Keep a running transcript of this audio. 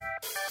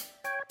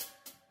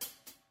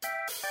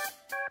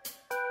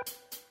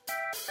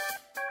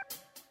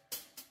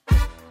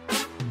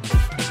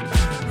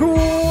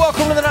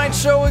Welcome to the night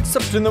show,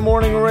 except in the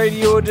morning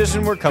radio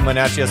edition. We're coming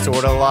at you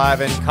sort of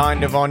live and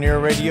kind of on your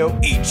radio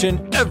each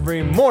and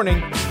every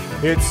morning.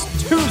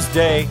 It's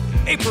Tuesday,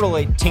 April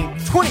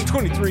 18th,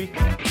 2023,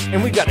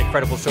 and we've got an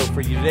incredible show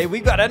for you today.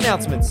 We've got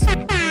announcements,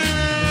 sports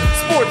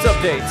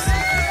updates,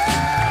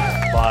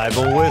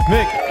 Bible with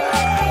Mick,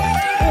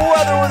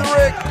 weather with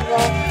Rick,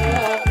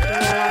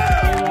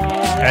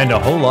 and a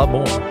whole lot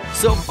more.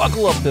 So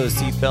buckle up those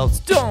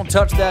seatbelts, don't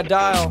touch that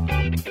dial,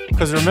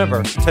 because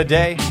remember,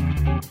 today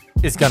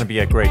is going to be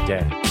a great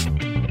day.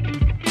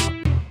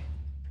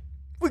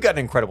 We got an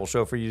incredible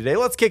show for you today.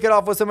 Let's kick it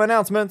off with some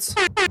announcements.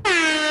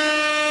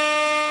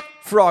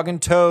 Frog and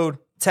Toad,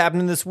 it's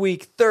happening this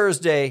week.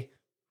 Thursday,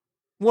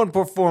 1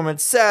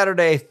 performance.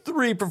 Saturday,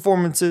 3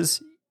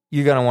 performances.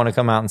 You're going to want to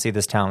come out and see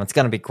this talent. It's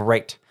going to be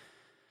great.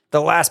 The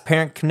last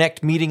Parent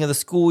Connect meeting of the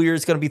school year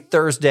is going to be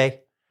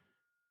Thursday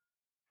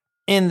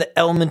in the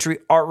elementary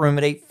art room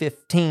at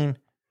 8:15.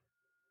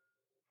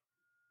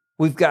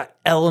 We've got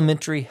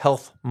Elementary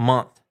Health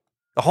Month,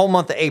 the whole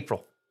month of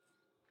April.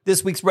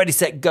 This week's Ready,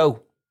 Set,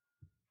 Go.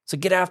 So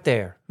get out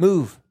there,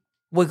 move,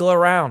 wiggle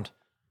around.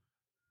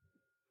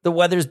 The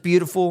weather's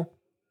beautiful.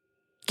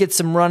 Get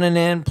some running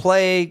in,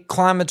 play,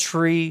 climb a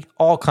tree,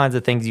 all kinds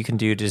of things you can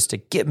do just to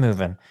get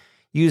moving.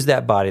 Use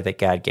that body that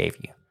God gave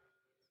you.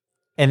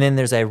 And then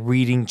there's a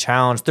reading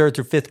challenge, 3rd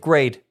through 5th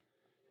grade.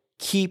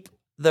 Keep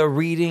the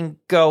reading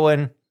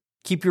going.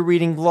 Keep your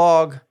reading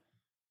log.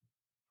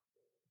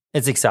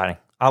 It's exciting.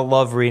 I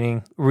love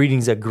reading.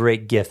 Reading's a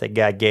great gift that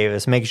God gave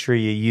us. Make sure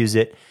you use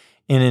it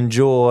and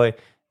enjoy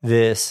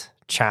this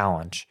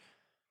challenge.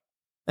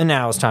 And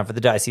now it's time for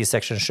the Dicey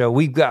section of the show.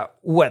 We've got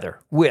weather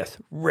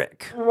with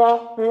Rick.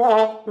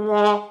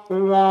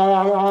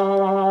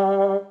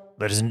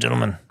 Ladies and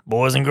gentlemen,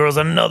 boys and girls,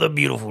 another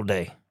beautiful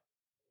day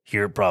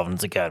here at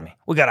Providence Academy.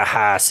 We got a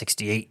high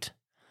 68,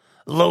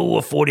 low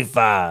of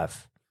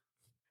 45.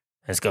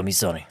 It's going to be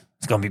sunny.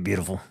 It's going to be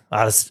beautiful.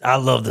 I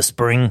love the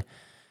spring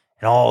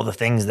and all the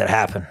things that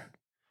happen.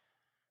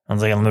 I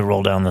was like, let me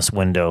roll down this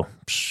window.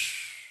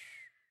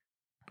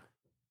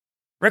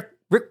 Rick,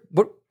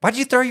 why'd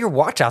you throw your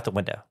watch out the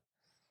window?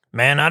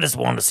 Man, I just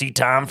wanted to see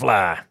time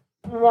fly.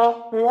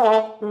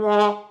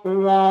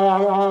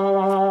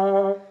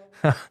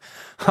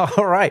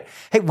 All right.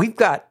 Hey, we've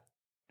got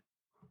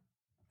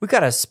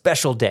a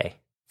special day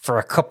for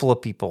a couple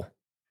of people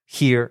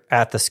here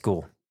at the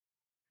school.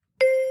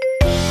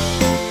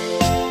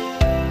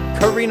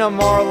 Karina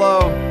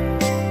Marlowe,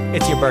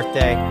 it's your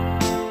birthday.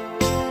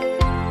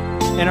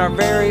 And our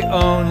very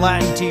own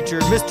Latin teacher,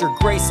 Mr.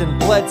 Grayson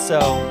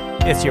Bledsoe,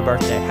 it's your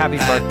birthday. Happy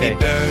birthday. Happy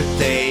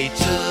birthday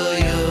to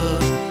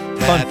you.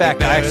 Fun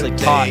fact, I actually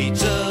taught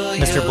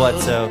Mr.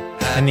 Bledsoe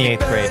in the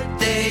 8th grade.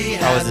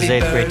 I was his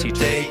 8th grade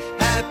teacher.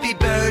 Happy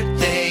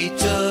birthday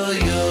to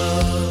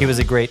you. He was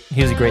a great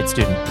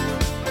student.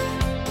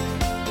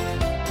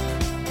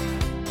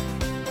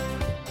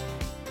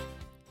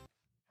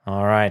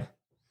 All right.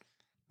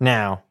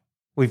 Now,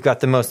 we've got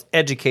the most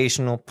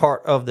educational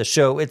part of the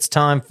show. It's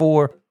time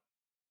for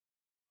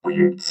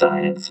Weird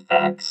Science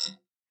Facts.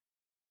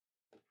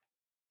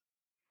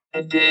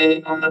 A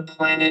day on the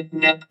planet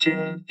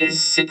Neptune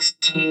is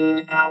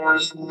 16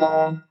 hours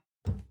long.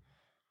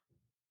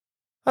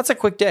 That's a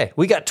quick day.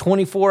 We got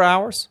 24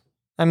 hours.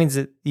 That means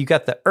that you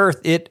got the Earth.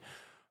 It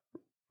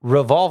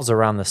revolves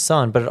around the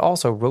sun, but it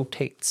also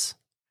rotates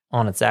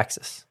on its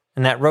axis.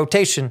 And that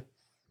rotation,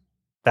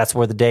 that's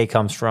where the day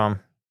comes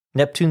from.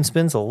 Neptune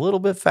spins a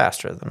little bit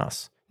faster than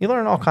us. You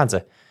learn all kinds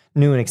of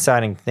new and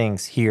exciting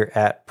things here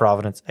at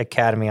Providence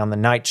Academy on the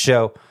night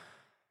show.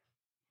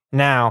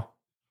 Now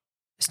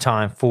it's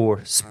time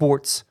for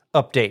sports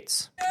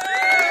updates.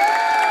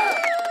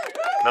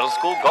 Middle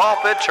school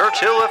golf at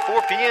Churchill at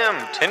 4 p.m.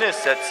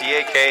 Tennis at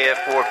CAK at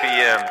 4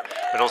 p.m.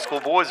 Middle school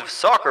boys of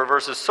soccer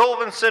versus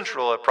Sullivan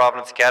Central at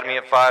Providence Academy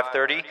at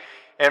 5:30.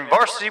 And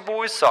varsity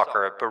boys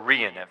soccer at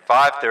Berean at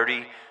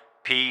 5:30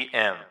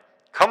 p.m.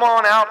 Come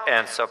on out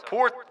and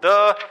support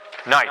the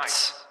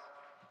Knights.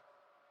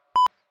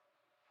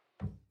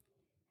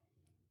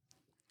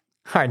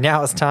 All right,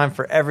 now it's time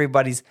for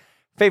everybody's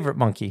favorite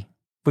monkey.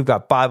 We've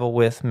got Bible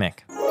with Mick.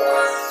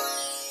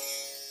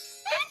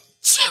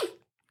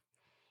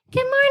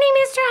 Good morning,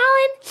 Mr.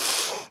 Holland.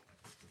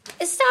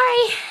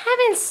 Sorry, I've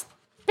been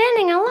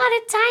spending a lot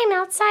of time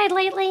outside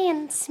lately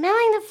and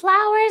smelling the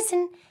flowers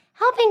and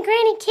helping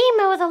Granny Key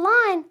mow the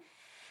lawn.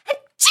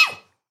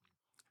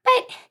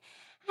 But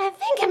I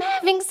think I'm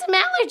having some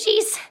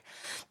allergies.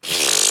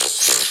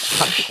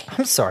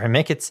 I'm sorry,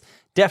 Mick. It's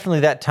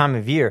definitely that time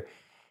of year.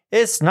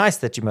 It's nice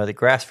that you mow the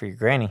grass for your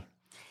granny.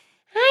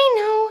 I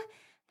know,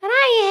 but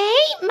I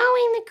hate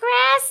mowing the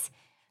grass.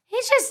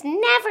 It just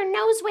never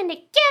knows when to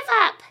give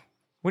up.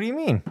 What do you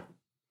mean?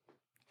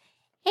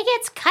 It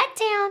gets cut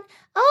down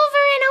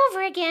over and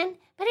over again,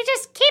 but it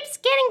just keeps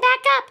getting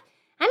back up.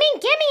 I mean,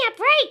 give me a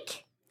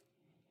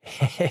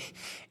break.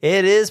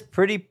 It is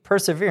pretty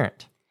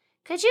perseverant.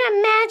 Could you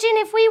imagine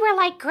if we were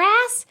like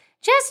grass,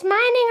 just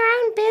minding our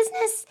own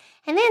business,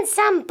 and then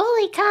some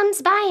bully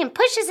comes by and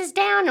pushes us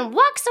down and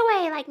walks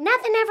away like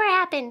nothing ever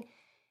happened?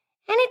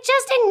 and it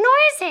just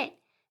ignores it,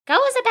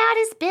 goes about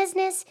his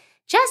business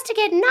just to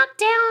get knocked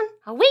down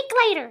a week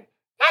later.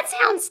 That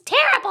sounds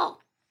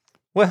terrible.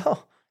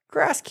 Well,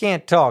 grass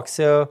can't talk,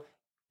 so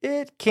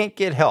it can't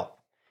get help.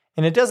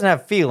 And it doesn't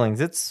have feelings.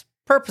 Its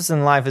purpose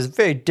in life is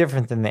very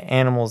different than the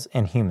animals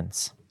and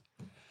humans.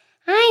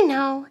 I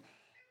know.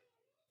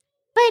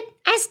 But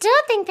I still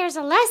think there's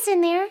a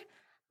lesson there.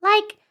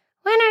 Like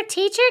when our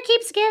teacher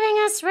keeps giving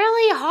us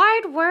really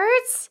hard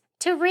words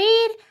to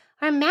read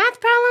or math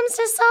problems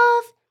to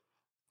solve,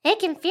 it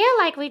can feel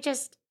like we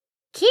just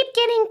keep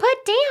getting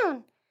put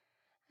down.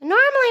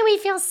 Normally we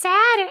feel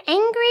sad or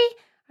angry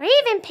or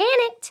even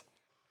panicked.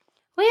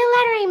 We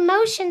let our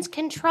emotions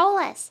control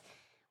us.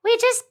 We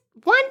just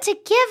want to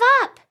give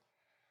up.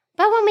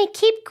 But when we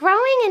keep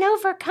growing and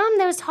overcome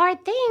those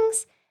hard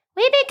things,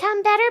 we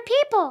become better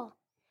people.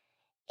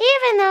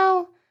 Even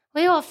though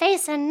we will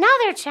face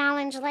another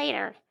challenge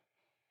later.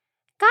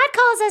 God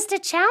calls us to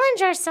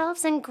challenge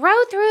ourselves and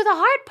grow through the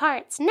hard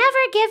parts, never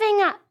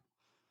giving up.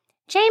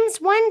 James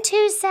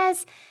 1:2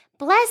 says,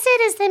 "Blessed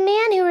is the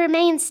man who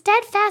remains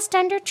steadfast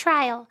under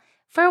trial,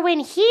 for when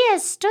he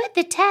has stood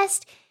the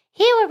test,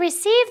 he will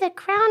receive the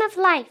crown of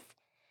life,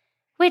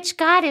 which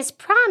God has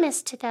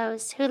promised to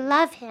those who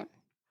love him."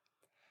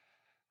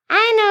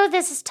 I know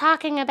this is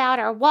talking about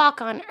our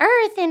walk on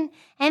earth and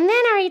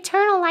then our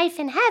eternal life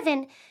in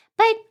heaven,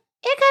 but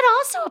it could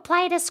also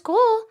apply to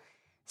school.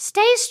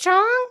 Stay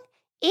strong,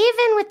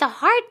 even with the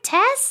hard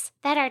tests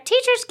that our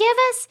teachers give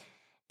us,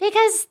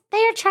 because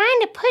they are trying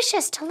to push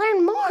us to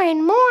learn more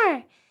and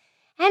more.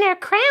 And our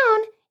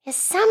crown is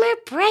summer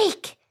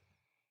break.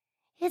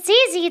 It's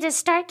easy to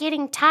start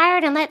getting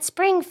tired and let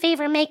spring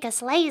fever make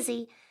us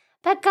lazy,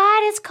 but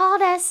God has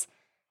called us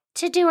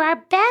to do our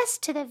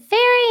best to the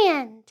very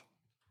end.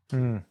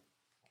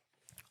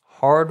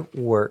 Hard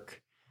work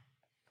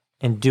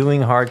and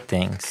doing hard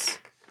things.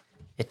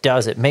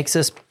 It makes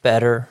us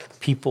better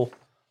people.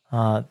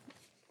 And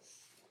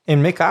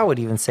Mick, I would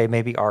even say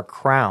maybe our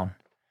crown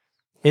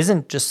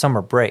isn't just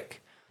summer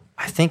break.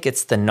 I think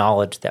it's the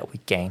knowledge that we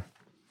gain.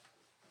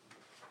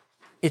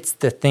 It's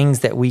the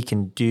things that we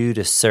can do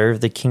to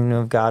serve the kingdom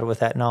of God with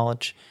that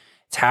knowledge.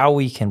 It's how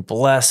we can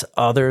bless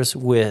others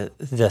with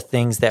the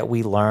things that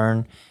we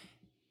learn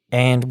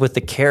and with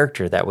the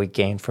character that we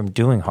gain from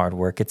doing hard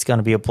work. It's going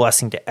to be a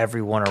blessing to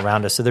everyone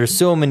around us. So there's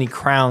so many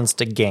crowns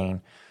to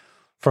gain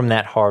from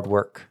that hard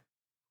work.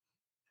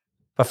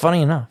 But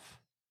funny enough,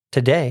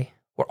 today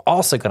we're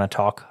also going to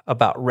talk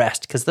about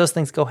rest because those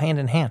things go hand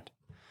in hand.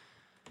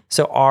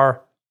 So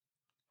our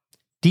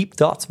deep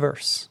thoughts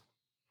verse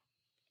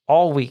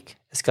all week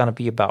is going to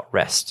be about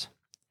rest.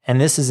 And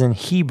this is in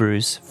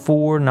Hebrews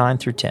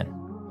 4:9-10.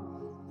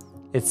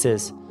 It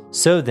says,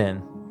 "So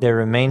then, there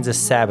remains a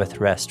Sabbath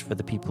rest for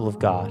the people of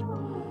God.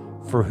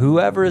 For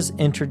whoever has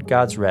entered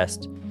God's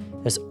rest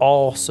has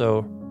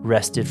also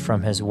rested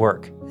from his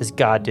work, as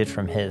God did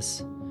from his."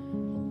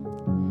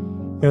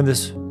 You know,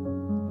 this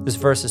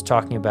verse is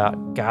talking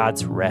about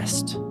God's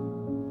rest.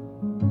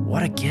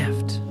 What a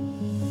gift.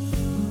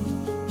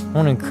 I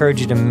want to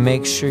encourage you to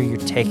make sure you're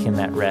taking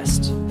that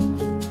rest.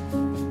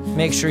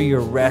 Make sure you're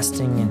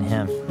resting in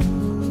him.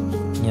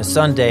 You know,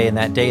 Sunday and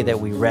that day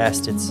that we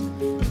rest, it's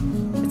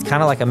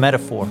kind of like a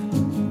metaphor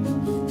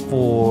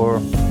for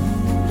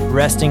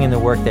resting in the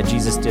work that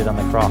Jesus did on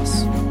the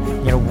cross.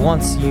 You know,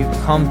 once you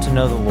come to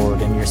know the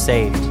Lord and you're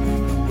saved,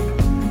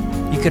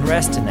 you can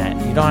rest in that.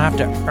 You don't have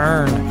to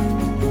earn,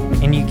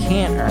 and you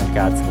can't earn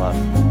God's love.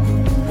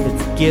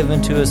 It's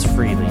given to us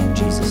freely in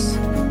Jesus.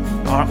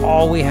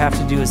 All we have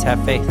to do is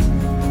have faith.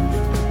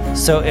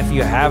 So if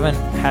you haven't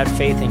had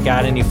faith in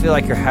God and you feel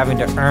like you're having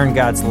to earn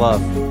God's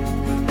love,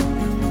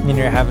 and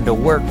you're having to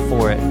work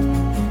for it,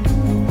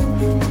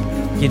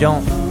 you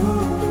don't.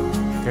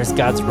 There's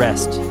God's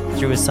rest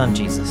through his son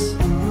Jesus.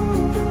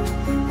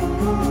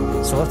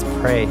 So let's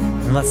pray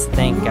and let's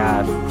thank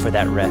God for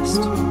that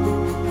rest.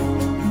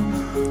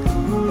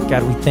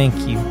 God, we thank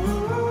you.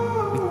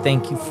 We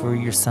thank you for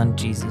your son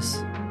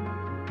Jesus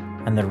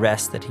and the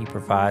rest that he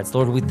provides.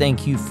 Lord, we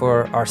thank you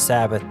for our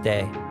Sabbath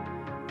day.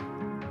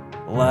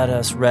 Let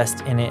us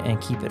rest in it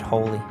and keep it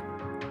holy.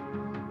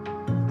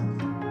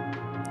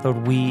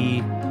 Lord,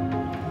 we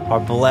are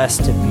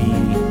blessed to be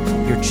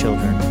your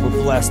children.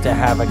 We're blessed to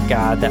have a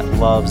God that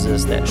loves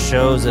us, that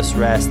shows us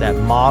rest, that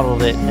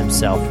modeled it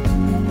himself.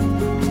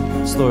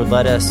 So Lord,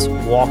 let us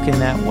walk in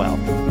that well.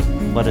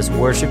 Let us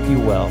worship you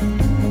well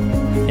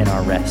in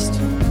our rest.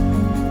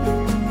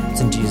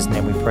 It's in Jesus'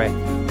 name we pray.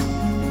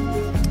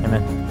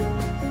 Amen.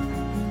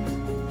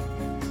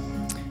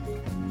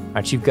 All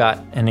right, you've got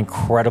an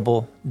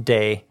incredible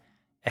day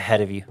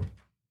ahead of you.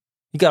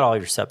 You got all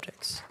your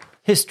subjects: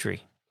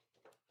 history,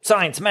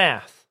 science,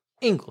 math,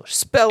 English,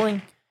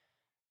 spelling,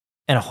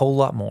 and a whole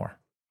lot more.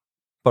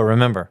 But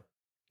remember,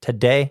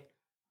 today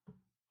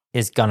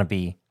is going to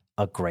be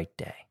a great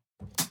day.